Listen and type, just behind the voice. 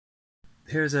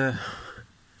here's a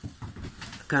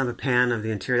kind of a pan of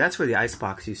the interior. That's where the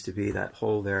icebox used to be, that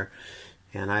hole there.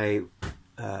 And I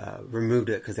removed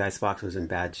it because the icebox was in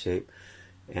bad shape.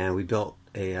 And we built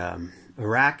a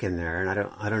rack in there. And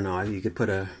I don't know, you could put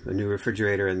a new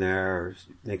refrigerator in there or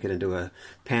make it into a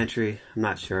pantry. I'm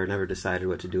not sure. Never decided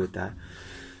what to do with that.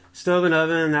 Stove and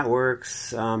oven, that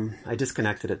works. I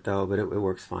disconnected it though, but it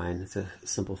works fine. It's a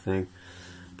simple thing.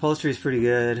 Upholstery is pretty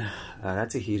good.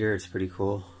 That's a heater. It's pretty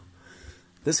cool.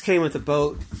 This came with the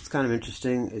boat. It's kind of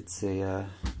interesting. It's a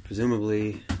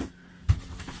presumably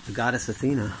the goddess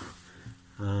Athena.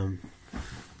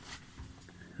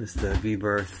 It's the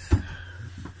V-berth.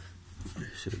 I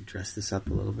should have dressed this up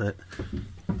a little bit.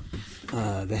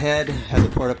 The head has a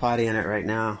porta potty in it right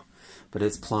now, but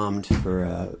it's plumbed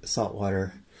for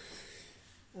saltwater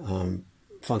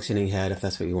functioning head if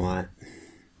that's what you want.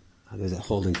 There's a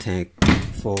holding tank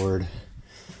forward.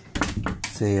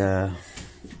 It's a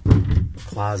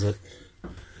closet.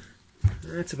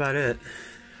 That's about it.